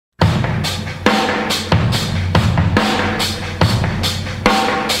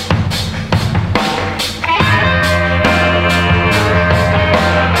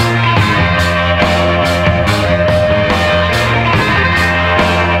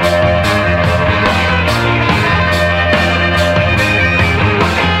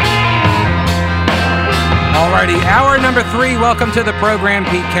Hour number 3, welcome to the program.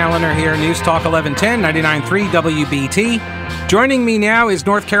 Pete Callender here, News Talk 1110, 99.3 WBT. Joining me now is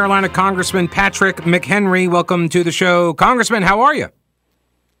North Carolina Congressman Patrick McHenry. Welcome to the show. Congressman, how are you?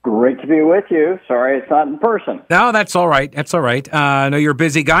 Great to be with you. Sorry it's not in person. No, that's all right. That's all right. I know you're a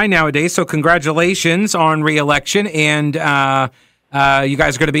busy guy nowadays, so congratulations on re-election. And you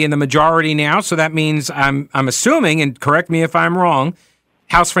guys are going to be in the majority now, so that means I'm assuming, and correct me if I'm wrong,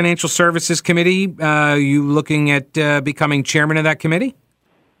 House Financial Services Committee, you looking at becoming chairman of that committee?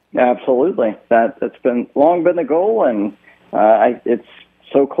 Absolutely. That's long been the goal, and it's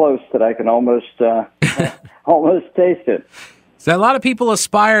so close that I can almost taste it. So a lot of people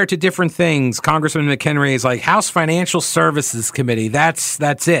aspire to different things. Congressman McHenry is like, House Financial Services Committee.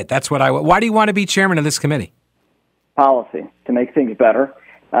 That's it. That's what I want. Why do you want to be chairman of this committee? Policy, to make things better.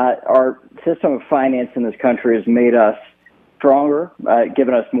 Our system of finance in this country has made us stronger,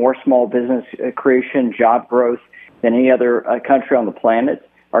 given us more small business creation, job growth than any other country on the planet.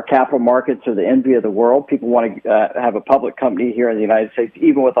 Our capital markets are the envy of the world. People want to have a public company here in the United States,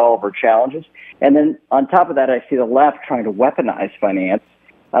 even with all of our challenges. And then on top of that, I see the left trying to weaponize finance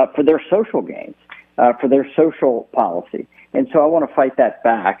for their social gains, for their social policy. And so I want to fight that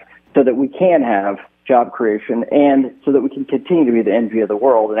back so that we can have job creation and so that we can continue to be the envy of the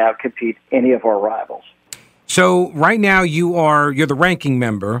world and outcompete any of our rivals. So right now you're the ranking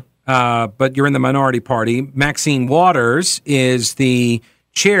member, but you're in the minority party. Maxine Waters is the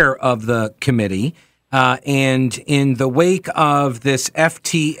chair of the committee. And in the wake of this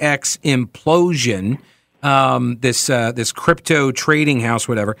FTX implosion, this crypto trading house,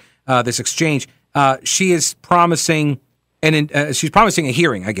 whatever, this exchange, she is promising she's promising a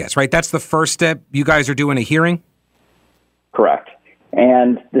hearing, I guess, right? That's the first step. You guys are doing a hearing? Correct.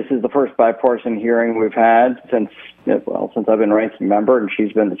 And this is the first bipartisan hearing we've had since I've been ranking member, and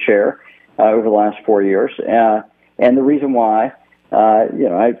she's been the chair over the last 4 years. And the reason why,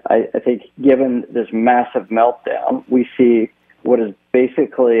 I think given this massive meltdown, we see what is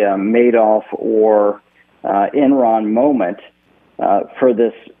basically a Madoff or Enron moment for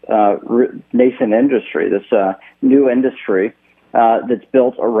this nascent industry, this new industry that's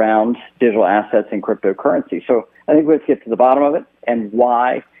built around digital assets and cryptocurrency. So I think we have to get to the bottom of it and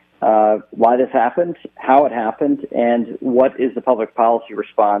why this happened, how it happened, and what is the public policy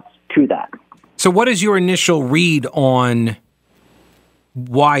response to that. So what is your initial read on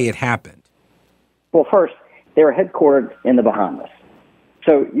why it happened? Well, first, they were headquartered in the Bahamas.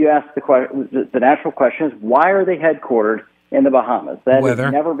 So you ask the natural question is, why are they headquartered in the Bahamas? That weather.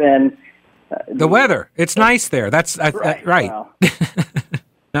 Has never been... the weather. It's nice there. That's right. Well,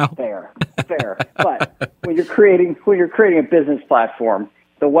 no. Fair. But when you're creating a business platform,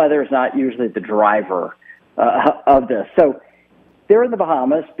 the weather is not usually the driver of this. So they're in the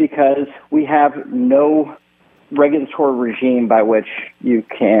Bahamas because we have no regulatory regime by which you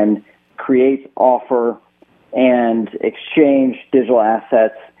can create, offer, and exchange digital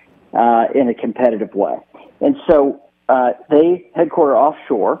assets in a competitive way. And so they headquarter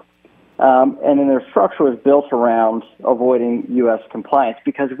offshore. And then their structure was built around avoiding U.S. compliance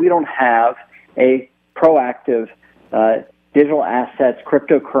because we don't have a proactive digital assets,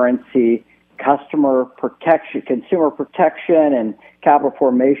 cryptocurrency, customer protection, consumer protection, and capital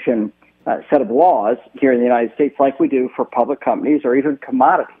formation set of laws here in the United States like we do for public companies or even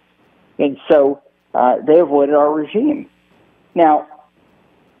commodities. And so they avoided our regime. Now,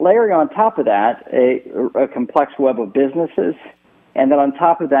 layering on top of that a complex web of businesses. And then on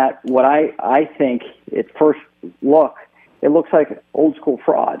top of that, what I think at first look, it looks like old school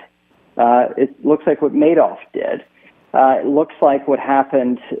fraud. It looks like what Madoff did. It looks like what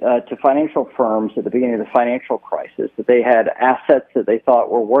happened to financial firms at the beginning of the financial crisis, that they had assets that they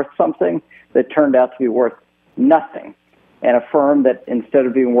thought were worth something that turned out to be worth nothing. And a firm that instead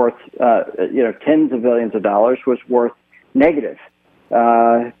of being worth tens of billions of dollars was worth negative,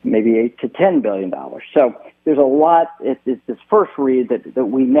 maybe $8 to $10 billion. So there's a lot. It's this first read that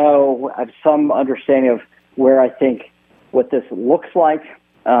we know, have some understanding of where I think what this looks like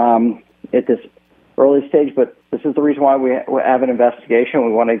at this early stage. But this is the reason why we have an investigation.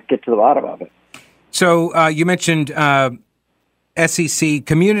 We want to get to the bottom of it. So you mentioned SEC,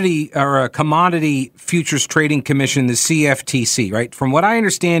 Commodity Futures Trading Commission, the CFTC, right? From what I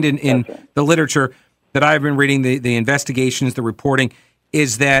understand in the literature that I've been reading, the investigations, the reporting,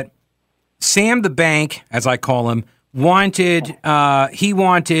 is that Sam the Bank, as I call him, wanted,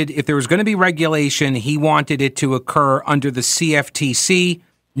 if there was going to be regulation, he wanted it to occur under the CFTC,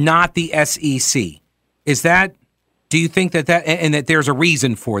 not the SEC. Do you think and that there's a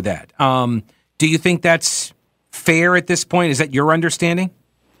reason for that? Do you think that's fair at this point? Is that your understanding?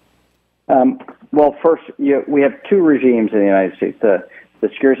 Well, first, we have two regimes in the United States. The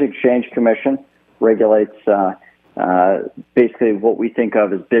Securities Exchange Commission regulates basically what we think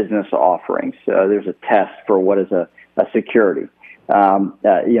of as business offerings. There's a test for what is a security,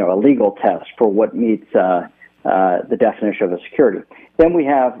 a legal test for what meets the definition of a security. Then we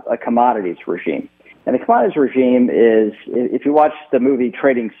have a commodities regime. And the commodities regime is, if you watch the movie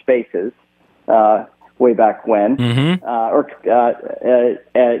Trading Spaces, way back when,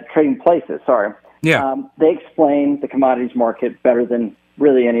 Trading Places, sorry. Yeah. They explain the commodities market better than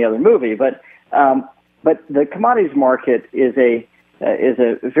really any other movie. But the commodities market is a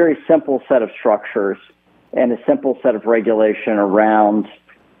very simple set of structures and a simple set of regulation around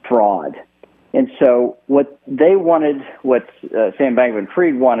fraud. And so what they wanted, what Sam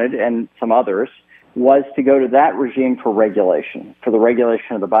Bankman-Fried wanted, and some others, was to go to that regime for regulation, for the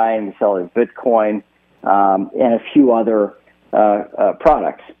regulation of the buying and selling of Bitcoin and a few other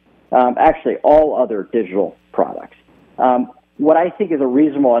products. Actually, all other digital products. What I think is a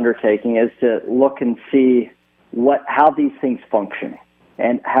reasonable undertaking is to look and see how these things function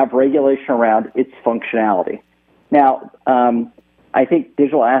and have regulation around its functionality. Now, I think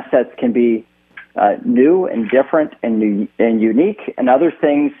digital assets can be new and different and unique, and other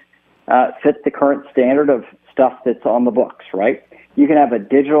things fit the current standard of stuff that's on the books, right? You can have a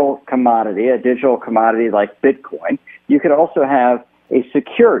digital commodity like Bitcoin. You could also have a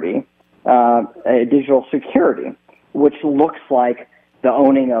security, a digital security, which looks like the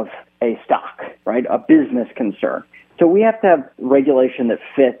owning of a stock, right? A business concern. So we have to have regulation that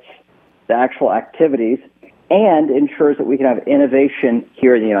fits the actual activities and ensures that we can have innovation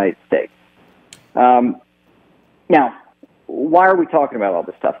here in the United States. Now, why are we talking about all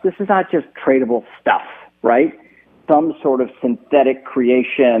this stuff? This is not just tradable stuff, right? Some sort of synthetic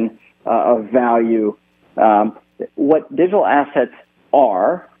creation of value. What digital assets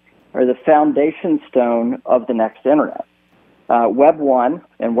are the foundation stone of the next internet. Web 1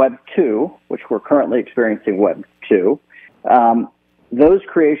 and Web 2, which we're currently experiencing Web 2, those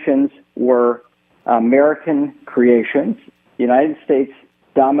creations were American creations, United States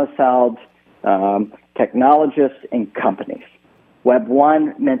domiciled technologists and companies. Web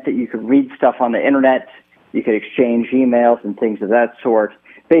 1 meant that you could read stuff on the internet, you could exchange emails and things of that sort,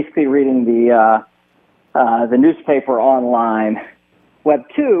 basically reading the newspaper online. Web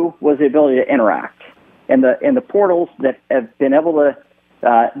 2 was the ability to interact, and the portals that have been able to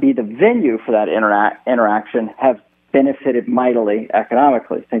be the venue for that interaction have benefited mightily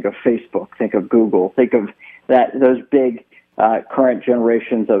economically. Think of Facebook, think of Google, think of those big current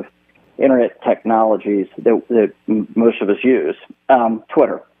generations of internet technologies that most of us use.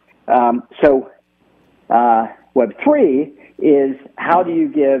 Twitter. Web 3 is how do you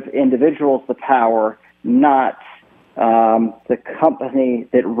give individuals the power, not the company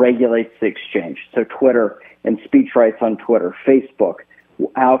that regulates the exchange. So Twitter and speech rights on Twitter, Facebook.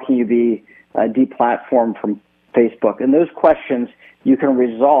 How can you be deplatformed from Facebook? And those questions you can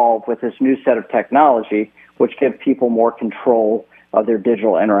resolve with this new set of technology, which give people more control of their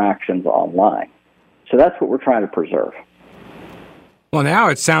digital interactions online. So that's what we're trying to preserve. Well, now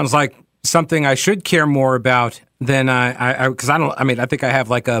it sounds like something I should care more about than because I think I have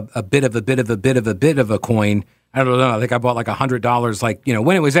like a bit of a coin. I don't know. I think I bought like $100,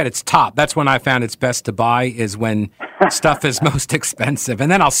 when it was at its top. That's when I found it's best to buy, is when stuff is most expensive.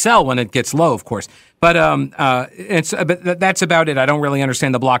 And then I'll sell when it gets low, of course. But but that's about it. I don't really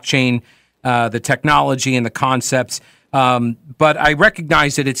understand the blockchain, the technology and the concepts. But I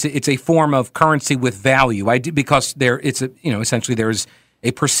recognize that it's a form of currency with value. I do, because essentially there's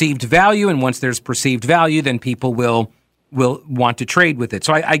a perceived value, and once there's perceived value, then people will want to trade with it.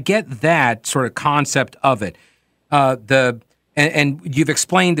 So I get that sort of concept of it. And you've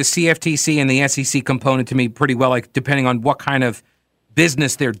explained the CFTC and the SEC component to me pretty well, like depending on what kind of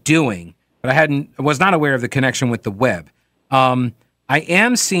business they're doing. But I was not aware of the connection with the web. I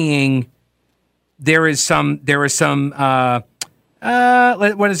am seeing there is some what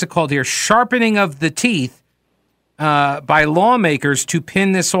is it called here? Sharpening of the teeth by lawmakers to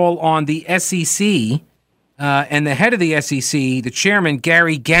pin this all on the SEC. And the head of the SEC, the chairman,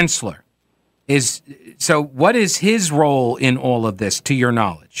 Gary Gensler, so what is his role in all of this, to your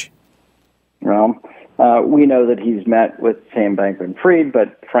knowledge? Well, we know that he's met with Sam Bankman-Fried,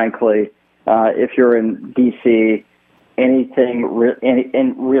 but frankly, if you're in D.C., anything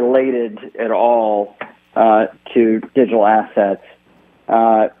related at all to digital assets,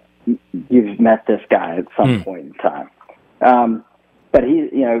 you've met this guy at some point in time. But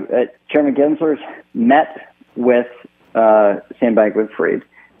Chairman Gensler's met with Sam Bankman-Fried.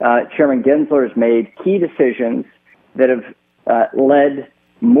 Chairman Gensler has made key decisions that have led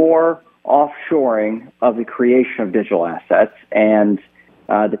more offshoring of the creation of digital assets and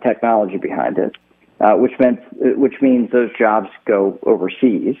the technology behind it, which means those jobs go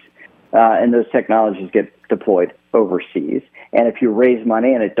overseas and those technologies get deployed overseas. And if you raise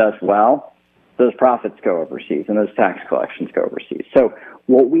money and it does well, those profits go overseas and those tax collections go overseas. So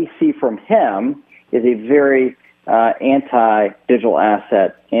what we see from him is a very anti-digital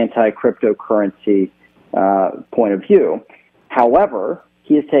asset, anti-cryptocurrency point of view. However,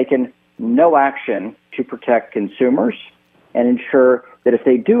 he has taken no action to protect consumers and ensure that if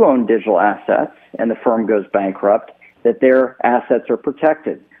they do own digital assets and the firm goes bankrupt, that their assets are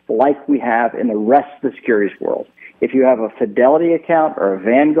protected, like we have in the rest of the securities world. If you have a Fidelity account or a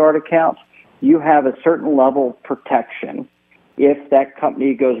Vanguard account, you have a certain level of protection if that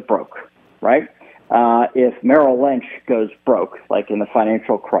company goes broke, right? If Merrill Lynch goes broke, like in the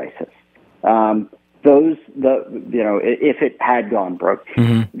financial crisis, if it had gone broke,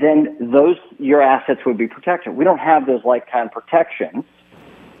 then your assets would be protected. We don't have those like-kind protections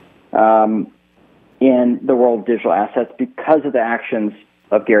in the world of digital assets because of the actions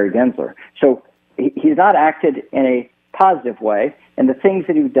of Gary Gensler. So he's not acted in a positive way, and the things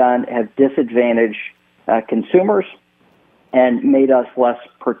that he's done have disadvantaged consumers and made us less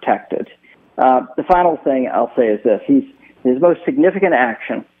protected. The final thing I'll say is this. His most significant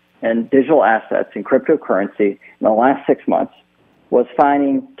action in digital assets and cryptocurrency in the last 6 months was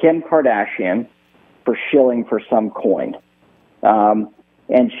fining Kim Kardashian for shilling for some coin. And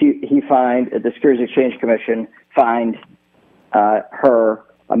the Securities Exchange Commission fined her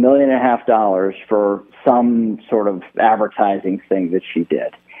 $1.5 million for some sort of advertising thing that she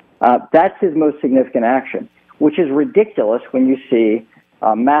did. That's his most significant action, which is ridiculous when you see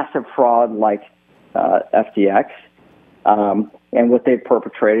massive fraud like FTX and what they've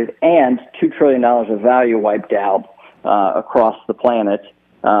perpetrated, and $2 trillion of value wiped out across the planet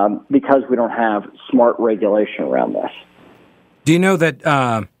because we don't have smart regulation around this. Do you know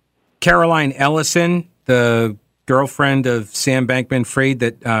that Caroline Ellison, the girlfriend of Sam Bankman-Fried,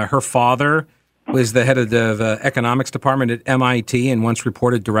 that her father was the head of the economics department at MIT and once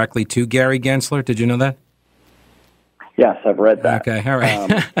reported directly to Gary Gensler? Did you know that? Yes, I've read that. Okay, all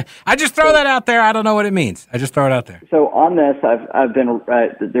right. I just throw that out there. I don't know what it means. I just throw it out there. So on this, there have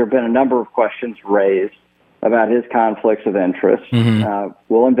been a number of questions raised about his conflicts of interest.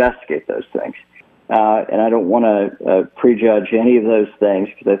 We'll investigate those things. And I don't want to prejudge any of those things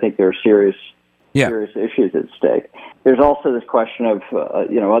because I think there are serious issues at stake. There's also this question of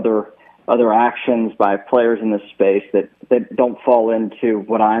other actions by players in this space that don't fall into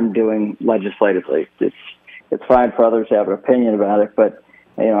what I'm doing legislatively. It's fine for others to have an opinion about it, but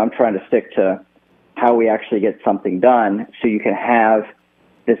I'm trying to stick to how we actually get something done so you can have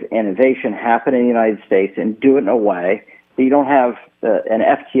this innovation happen in the United States and do it in a way that you don't have an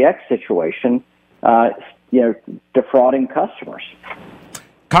FTX situation, defrauding customers.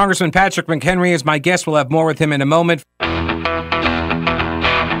 Congressman Patrick McHenry is my guest. We'll have more with him in a moment.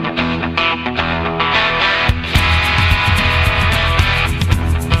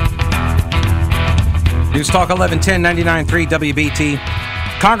 News Talk 1110 99.3 WBT.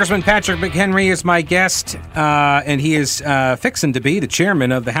 Congressman Patrick McHenry is my guest, and he is fixing to be the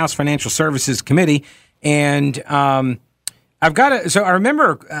chairman of the House Financial Services Committee. And so I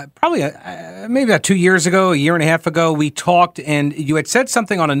remember probably maybe about 2 years ago, a year and a half ago, we talked, and you had said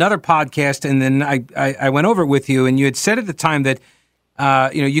something on another podcast, and then I went over it with you, and you had said at the time that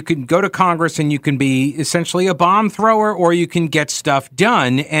you can go to Congress and you can be essentially a bomb thrower, or you can get stuff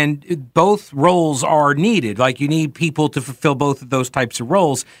done, and both roles are needed. Like, you need people to fulfill both of those types of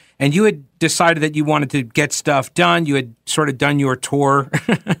roles. And you had decided that you wanted to get stuff done. You had sort of done your tour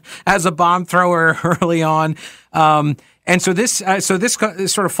as a bomb thrower early on. And so this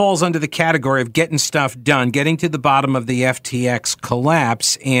sort of falls under the category of getting stuff done, getting to the bottom of the FTX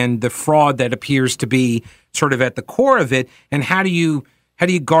collapse and the fraud that appears to be sort of at the core of it. And how do you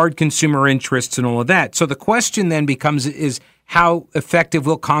guard consumer interests and all of that? So the question then becomes is how effective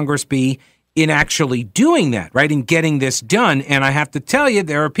will Congress be in actually doing that, right, in getting this done? And I have to tell you,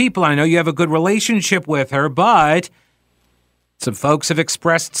 there are people, I know you have a good relationship with her, but some folks have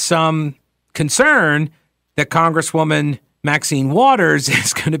expressed some concern that Congresswoman Maxine Waters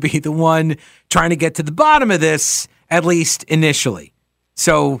is going to be the one trying to get to the bottom of this, at least initially.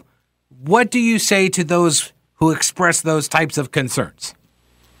 So what do you say to those who express those types of concerns?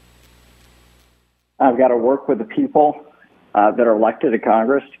 I've got to work with the people that are elected to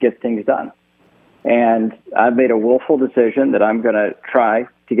Congress to get things done. And I've made a willful decision that I'm going to try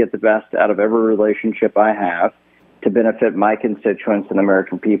to get the best out of every relationship I have to benefit my constituents and the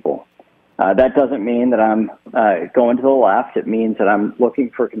American people. That doesn't mean that I'm going to the left. It means that I'm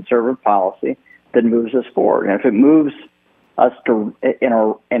looking for conservative policy that moves us forward. And if it moves us in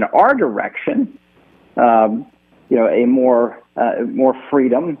our direction, a more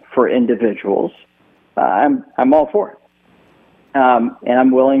freedom for individuals, I'm all for it. And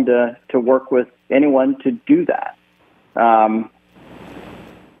I'm willing to work with anyone to do that.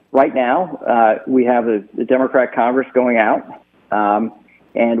 Right now, we have the Democrat Congress going out,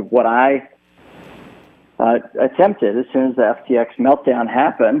 and what I attempted as soon as the FTX meltdown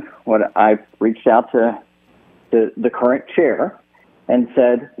happened, what I reached out to the current chair and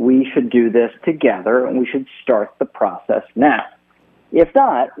said, we should do this together and we should start the process now. If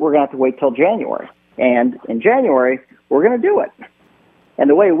not, we're going to have to wait till January. And in January, we're going to do it. And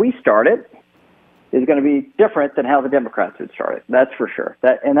the way we start it is going to be different than how the Democrats would start it. That's for sure.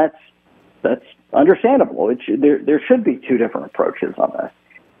 That's understandable. There should be two different approaches on this.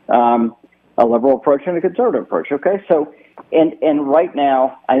 A liberal approach and a conservative approach. Okay, so and right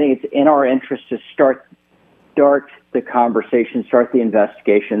now, I think it's in our interest to start the conversation, start the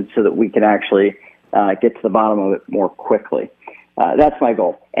investigation, so that we can actually get to the bottom of it more quickly. That's my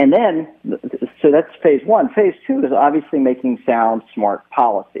goal. And then, so that's phase one. Phase two is obviously making sound, smart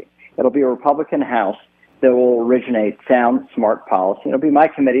policy. It'll be a Republican House that will originate sound, smart policy. It'll be my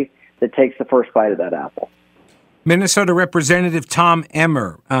committee that takes the first bite of that apple. Minnesota Representative Tom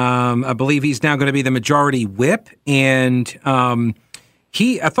Emmer, I believe he's now going to be the majority whip, and I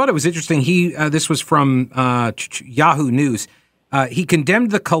thought it was interesting. This was from Yahoo News. He condemned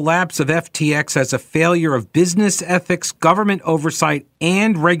the collapse of FTX as a failure of business ethics, government oversight,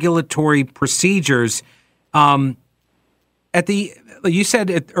 and regulatory procedures. You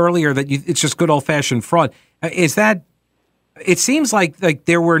said earlier that it's just good old-fashioned fraud. Is that? It seems like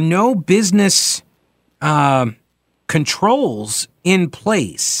there were no business controls in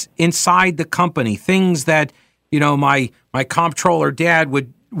place inside the company. Things that my comptroller dad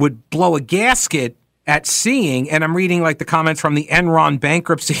would blow a gasket at seeing, and I'm reading like the comments from the Enron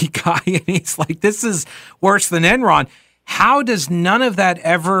bankruptcy guy, and he's like, this is worse than Enron. How does none of that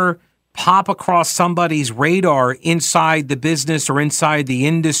ever pop across somebody's radar inside the business or inside the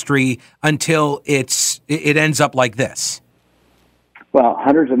industry until it ends up like this? Well,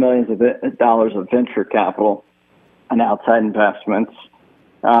 hundreds of millions of dollars of venture capital and outside investments.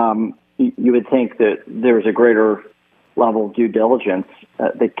 You would think that there's a greater level of due diligence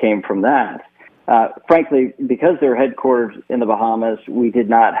that came from that. Frankly, because they're headquartered in the Bahamas, we did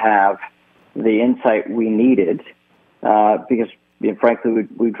not have the insight we needed because, frankly,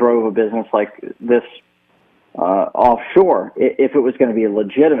 we drove a business like this offshore. If it was going to be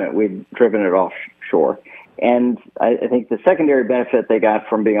legitimate, we'd driven it offshore. And I think the secondary benefit they got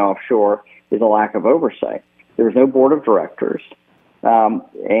from being offshore is a lack of oversight. There was no board of directors. And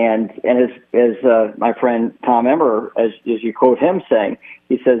as my friend Tom Emmer, as you quote him saying,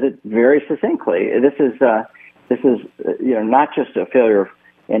 he says it very succinctly. This is not just a failure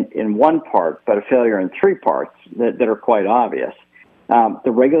in one part, but a failure in three parts that are quite obvious.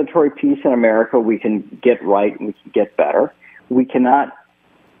 The regulatory piece in America we can get right and we can get better. We cannot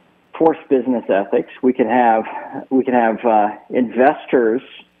force business ethics. We can have investors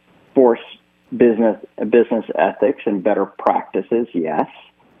force business ethics and better practices, yes.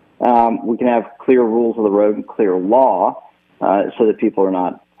 We can have clear rules of the road and clear law so that people are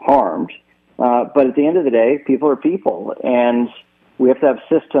not harmed. But at the end of the day, people are people, and we have to have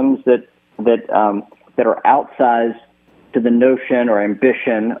systems that are outsized to the notion or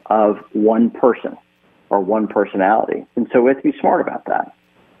ambition of one person or one personality. And so we have to be smart about that.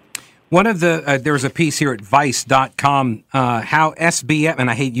 One of the, there was a piece here at Vice.com, how SBF, and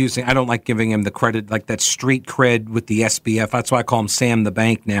I don't like giving him the credit, like that street cred with the SBF. That's why I call him Sam the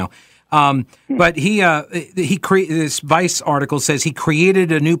Bank now. But this Vice article says he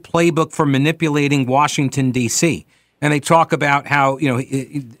created a new playbook for manipulating Washington, D.C. And they talk about how,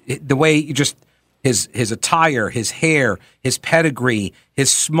 the way you just, his attire, his hair, his pedigree, his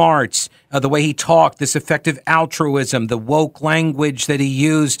smarts, the way he talked, this effective altruism, the woke language that he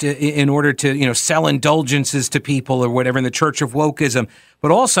used in order to, sell indulgences to people or whatever in the Church of Wokeism. But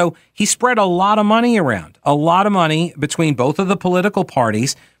also, he spread a lot of money around, a lot of money between both of the political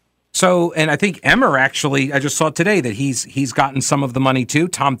parties. So, and I think Emmer actually, I just saw today that he's gotten some of the money too.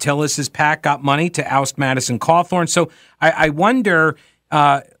 Tom Tillis's PAC got money to oust Madison Cawthorn. So I wonder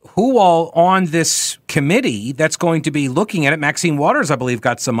who all on this committee that's going to be looking at it. Maxine Waters, I believe,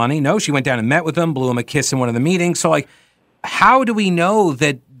 got some money. No, she went down and met with him, blew him a kiss in one of the meetings. So, how do we know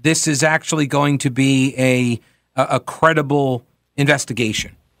that this is actually going to be a credible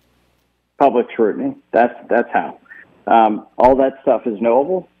investigation? Public scrutiny. That's how. All that stuff is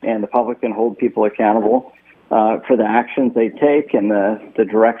knowable, and the public can hold people accountable for the actions they take and the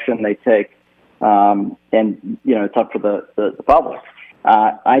direction they take. And, it's up for the public.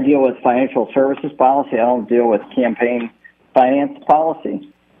 I deal with financial services policy. I don't deal with campaign finance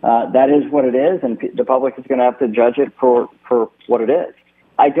policy. That is what it is, and the public is going to have to judge it for what it is.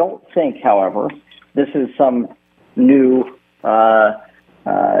 I don't think, however, this is some new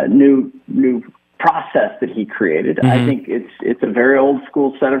process that he created. Mm-hmm. I think it's a very old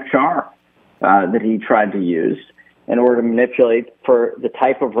school set of charm that he tried to use in order to manipulate for the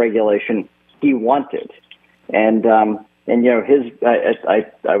type of regulation he wanted. And I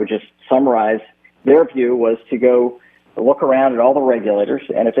would just summarize their view was to go look around at all the regulators,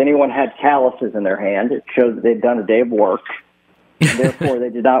 and if anyone had calluses in their hand, it showed that they'd done a day of work, and therefore they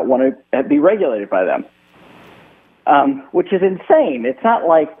did not want to be regulated by them, which is insane. It's not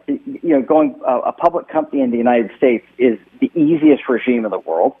like, going a public company in the United States is the easiest regime in the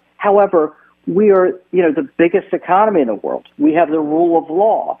world. However, we are, the biggest economy in the world. We have the rule of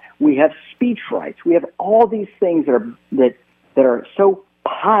law. We have speech rights. We have all these things that are so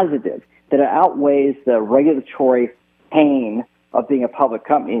positive that it outweighs the regulatory pain of being a public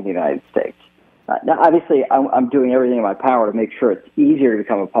company in the United States. Now, obviously, I'm doing everything in my power to make sure it's easier to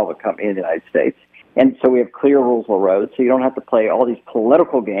become a public company in the United States. And so we have clear rules of the road, so you don't have to play all these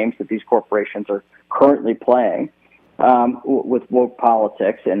political games that these corporations are currently playing with woke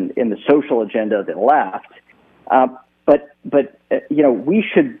politics and in the social agenda of the left. But we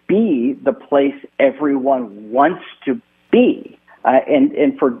should be the place everyone wants to be.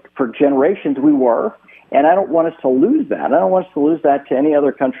 And for generations we were. And I don't want us to lose that. I don't want us to lose that to any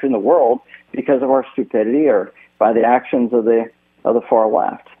other country in the world because of our stupidity or by the actions of the far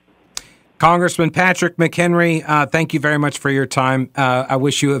left. Congressman Patrick McHenry, thank you very much for your time. I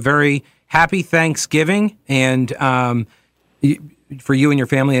wish you a very happy Thanksgiving, and for you and your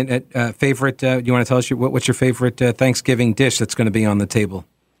family. Favorite? Do you want to tell us what's your favorite Thanksgiving dish that's going to be on the table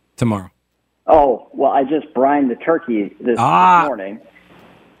tomorrow? Oh, well, I just brined the turkey this morning,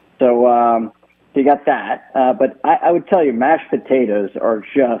 so you got that. But I would tell you, mashed potatoes are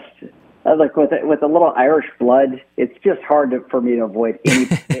just like with a little Irish blood. It's just hard for me to avoid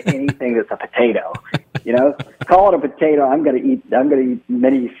anything that's a potato. Call it a potato. I'm going to eat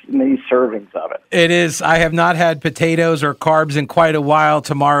many servings of it. It is. I have not had potatoes or carbs in quite a while.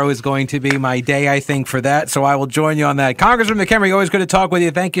 Tomorrow is going to be my day, I think, for that. So I will join you on that. Congressman McHenry, always good to talk with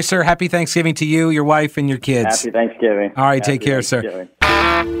you. Thank you, sir. Happy Thanksgiving to you, your wife, and your kids. Happy Thanksgiving. All right. Take care, sir.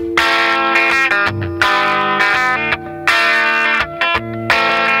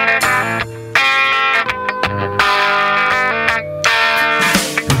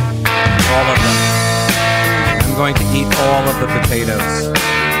 All of them. I'm going to eat all of the potatoes.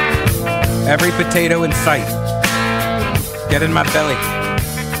 Every potato in sight. Get in my belly.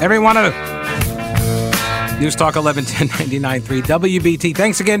 Every one of them. News Talk 1110 99.3 WBT.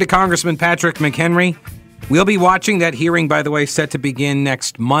 Thanks again to Congressman Patrick McHenry. We'll be watching that hearing, by the way, set to begin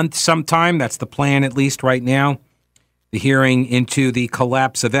next month sometime. That's the plan, at least right now. The hearing into the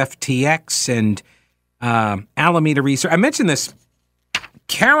collapse of FTX and Alameda Research. I mentioned this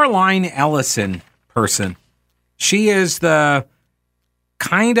Caroline Ellison person. She is the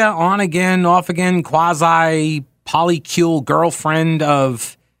kind of on-again, off-again, quasi-polycule girlfriend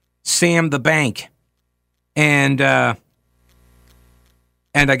of Sam the Bank. And I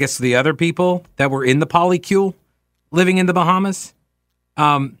guess the other people that were in the polycule living in the Bahamas.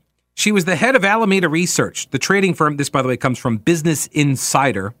 She was the head of Alameda Research, the trading firm. This, by the way, comes from Business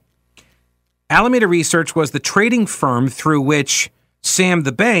Insider. Alameda Research was the trading firm through which Sam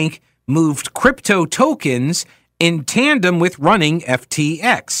the Bank moved crypto tokens in tandem with running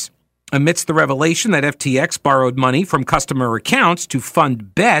FTX. Amidst the revelation that FTX borrowed money from customer accounts to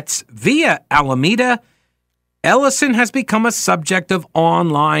fund bets via Alameda, Ellison has become a subject of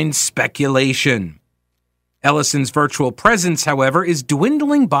online speculation. Ellison's virtual presence, however, is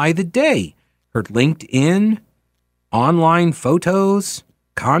dwindling by the day. Her LinkedIn, online photos,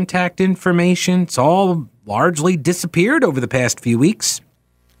 contact information, it's all largely disappeared over the past few weeks.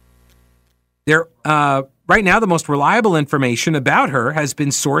 Right now, the most reliable information about her has been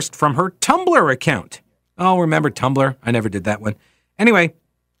sourced from her Tumblr account. Oh, remember Tumblr? I never did that one. Anyway,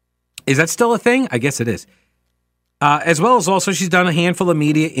 is that still a thing? I guess it is. As well as also she's done a handful of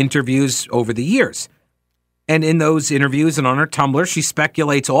media interviews over the years. And in those interviews and on her Tumblr, she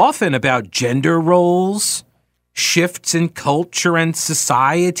speculates often about gender roles, shifts in culture and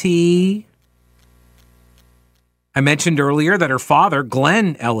society. I mentioned earlier that her father,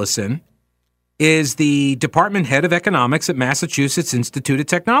 Glenn Ellison, is the department head of economics at Massachusetts Institute of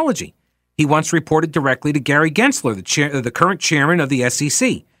Technology. he once reported directly to Gary Gensler, the current chairman of the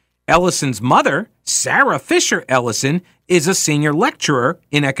SEC. Ellison's mother, Sarah Fisher Ellison, is a senior lecturer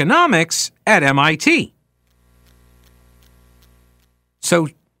in economics at MIT. So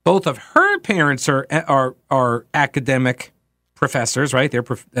both of her parents are academic professors, right? They're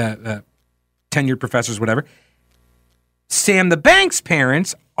tenured professors, whatever. Sam the Bank's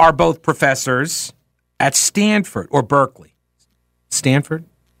parents are both professors at Stanford or Berkeley. Stanford?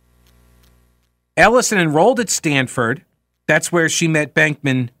 Ellison enrolled at Stanford. That's where she met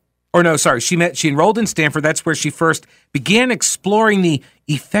Bankman. She enrolled in Stanford. That's where she first began exploring the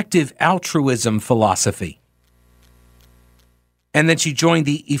effective altruism philosophy. And then she joined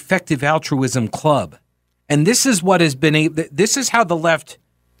the Effective Altruism Club. And this is what has been this is how the left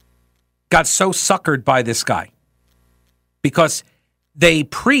got so suckered by this guy. Because they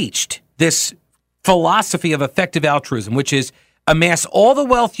preached this philosophy of effective altruism, which is amass all the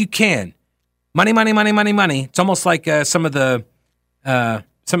wealth you can. Money, money, money, money, money. It's almost like some of the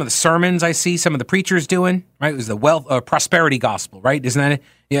sermons I see some of the preachers doing, right? It was the prosperity gospel, right? Isn't that it?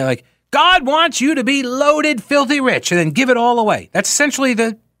 Yeah, like God wants you to be loaded, filthy rich, and then give it all away. That's essentially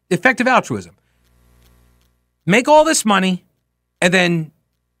the effective altruism. Make all this money and then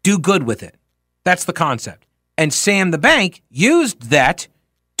do good with it. That's the concept. And Sam the Bank used that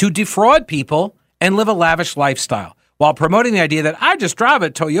to defraud people and live a lavish lifestyle while promoting the idea that I just drive a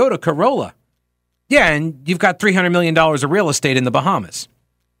Toyota Corolla. Yeah, and you've got $300 million of real estate in the Bahamas.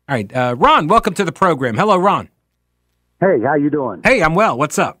 All right, Ron, welcome to the program. Hello, Ron. Hey, how you doing? Hey, I'm well.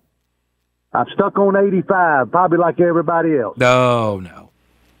 What's up? I'm stuck on 85, probably like everybody else. No.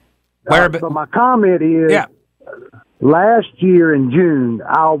 But my comment is, last year in June,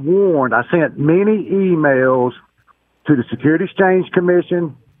 I sent many emails to the Security Exchange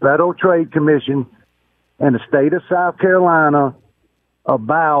Commission, Federal Trade Commission, and the state of South Carolina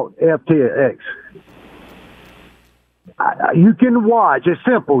about FTX. You can watch. It's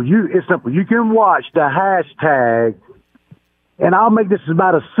simple. You can watch the hashtag, and I'll make this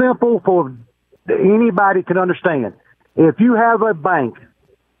about as simple for anybody can understand. If you have a bank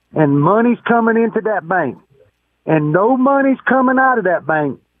and money's coming into that bank and no money's coming out of that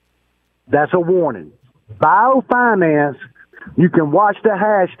bank, that's a warning. Biofinance, you can watch the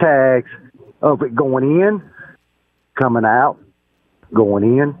hashtags of it going in, coming out,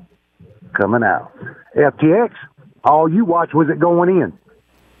 going in, coming out. FTX, all you watch was it going in.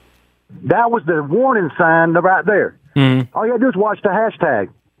 That was the warning sign right there. Mm. All you got to do is watch the hashtag.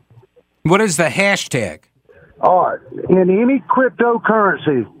 What is the hashtag? In any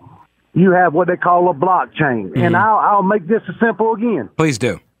cryptocurrency, you have what they call a blockchain. Mm-hmm. And I'll make this simple again. Please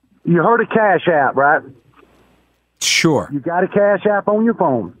do. You heard of Cash App, right? Sure. You got a Cash App on your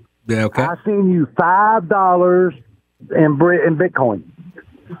phone. Yeah, okay. I send you $5 in Bitcoin.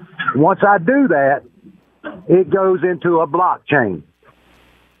 Once I do that, it goes into a blockchain.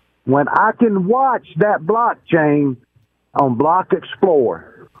 When I can watch that blockchain on Block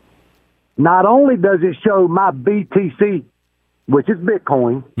Explorer, not only does it show my BTC, which is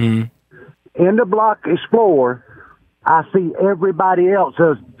Bitcoin, in the Block Explorer, I see everybody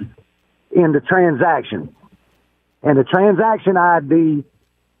else's in the transaction. And the transaction ID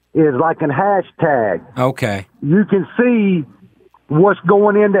is like a hashtag. Okay. You can see what's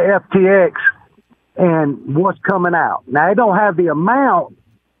going into FTX and what's coming out. Now, it don't have the amount,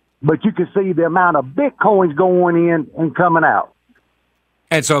 but you can see the amount of Bitcoins going in and coming out.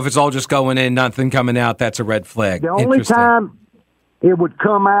 And so if it's all just going in, nothing coming out, that's a red flag. The only time it would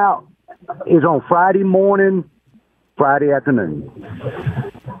come out is on Friday morning, Friday afternoon.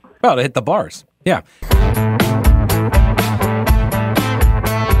 Well, to hit the bars. Yeah.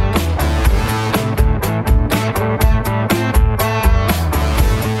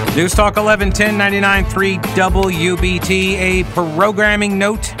 News Talk 1110 99.3 WBT. A programming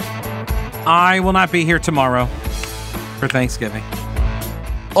note. I will not be here tomorrow for Thanksgiving.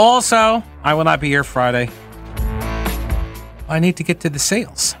 Also, I will not be here Friday. I need to get to the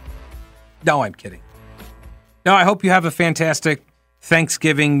sales. No, I'm kidding. No, I hope you have a fantastic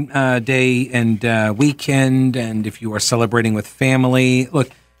Thanksgiving day and weekend. And if you are celebrating with family, look,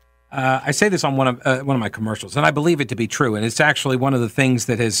 I say this on one of my commercials, and I believe it to be true. And it's actually one of the things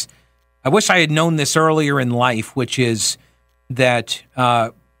that has. I wish I had known this earlier in life, which is that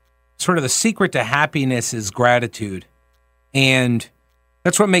sort of the secret to happiness is gratitude, and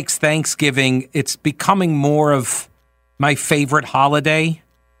that's what makes Thanksgiving. It's becoming more of my favorite holiday.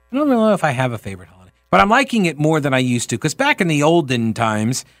 I don't really know if I have a favorite holiday, but I'm liking it more than I used to. Because back in the olden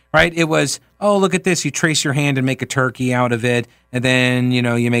times, right, it was, oh, look at this. You trace your hand and make a turkey out of it. And then,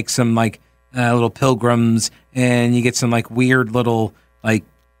 you make some like little pilgrims and you get some like weird little like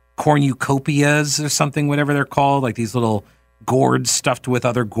cornucopias or something, whatever they're called, like these little gourds stuffed with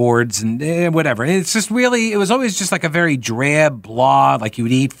other gourds and whatever. It's just really, it was always just like a very drab blah, like you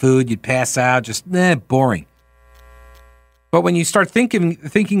would eat food, you'd pass out, just boring. But when you start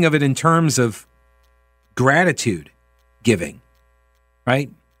thinking of it in terms of gratitude giving, right?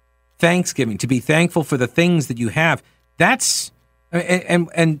 Thanksgiving, to be thankful for the things that you have, that's,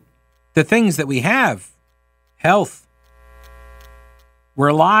 and the things that we have, health, we're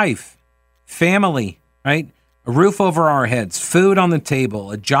alive, family, right? A roof over our heads, food on the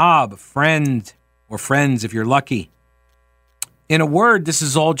table, a job, a friend or friends if you're lucky. In a word, this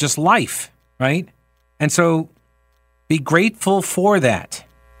is all just life, right? And so be grateful for that.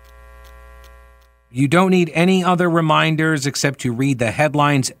 You don't need any other reminders except to read the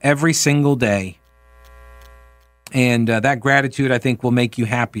headlines every single day. And that gratitude, I think, will make you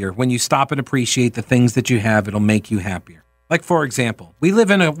happier. When you stop and appreciate the things that you have, it'll make you happier. Like, for example, we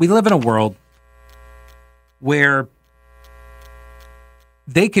live in a world where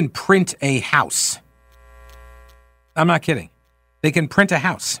they can print a house. I'm not kidding. They can print a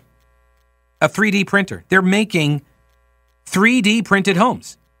house. A 3D printer. They're making 3D printed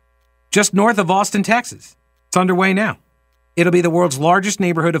homes just north of Austin, Texas. It's underway now. It'll be the world's largest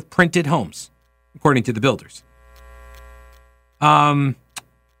neighborhood of printed homes, according to the builders. The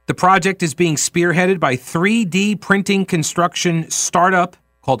project is being spearheaded by 3D printing construction startup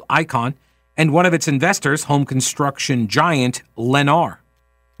called Icon and one of its investors, home construction giant Lennar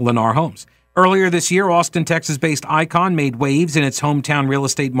Homes. Earlier this year, Austin, Texas-based Icon made waves in its hometown real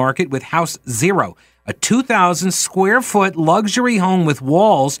estate market with House Zero, a 2,000 square foot luxury home with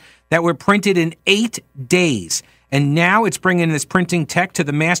walls that were printed in 8 days. And now it's bringing this printing tech to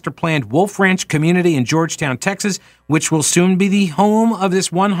the master-planned Wolf Ranch community in Georgetown, Texas, which will soon be the home of this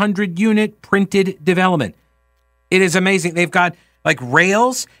 100-unit printed development. It is amazing. They've got like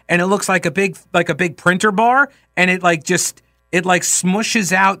rails, and it looks like a big printer bar, and it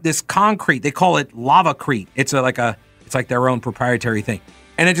smushes out this concrete. They call it lavacrete. It's like their own proprietary thing,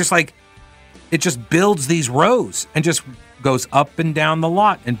 and it just builds these rows and just goes up and down the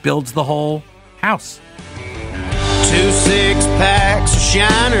lot and builds the whole house. 2 6-packs of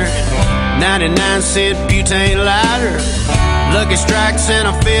Shiner, 99-cent butane lighter, Lucky Strikes and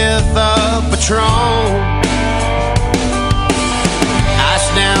a 5th of Patron. Ice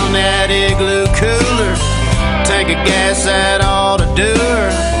down that igloo cooler, tank of gas that ought to do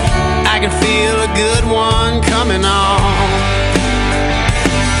her. I can feel a good one coming on.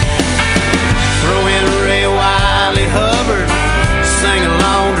 Throw in Ray Wiley Hubbard, sing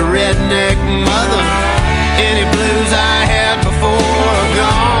along to Redneck Mother. Any blues I had before are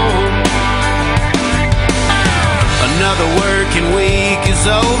gone. Another working week is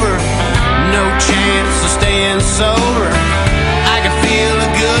over, no chance of staying sober. I can feel a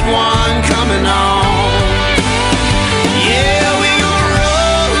good one coming on. Yeah, we gonna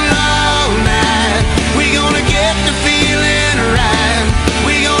roll all night. We gonna get the feeling right.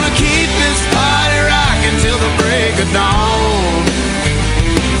 We gonna keep this party rocking till the break of dawn.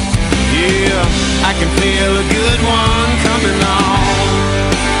 Yeah, I can feel a good one coming on.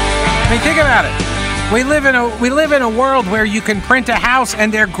 I mean, think about it. We live in a world where you can print a house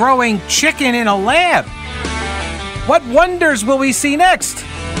and they're growing chicken in a lab. What wonders will we see next?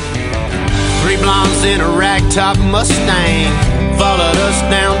 3 blondes in a ragtop Mustang followed us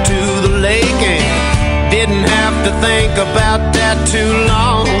down to the lake and didn't have to think about that too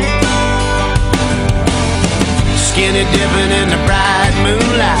long. Skinny dipping in the bright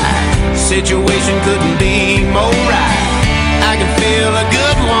moonlight, situation couldn't be more right. I can feel a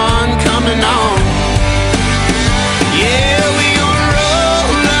good one coming on. Yeah, we gonna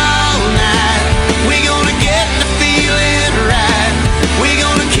roll all night. We gonna get the feeling right. We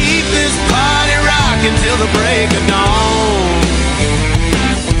gonna keep this party rocking till the break of dawn.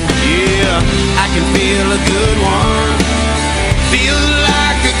 Yeah, I can feel a good one. Feels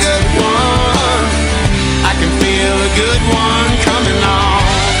like a good one. I can feel a good one coming on.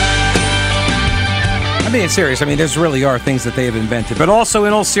 I'm being serious. I mean, there's really are things that they have invented. But also,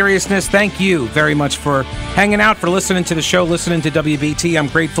 in all seriousness, thank you very much for hanging out, for listening to the show, listening to WBT. I'm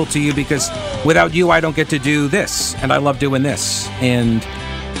grateful to you because without you, I don't get to do this. And I love doing this. And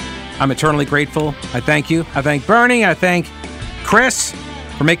I'm eternally grateful. I thank you. I thank Bernie. I thank Chris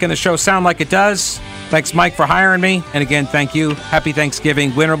for making the show sound like it does. Thanks, Mike, for hiring me. And again, thank you. Happy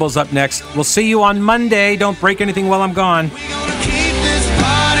Thanksgiving. Winterable's up next. We'll see you on Monday. Don't break anything while I'm gone. We're gonna keep this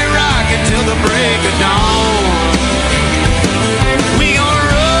party rocking till the break of dawn.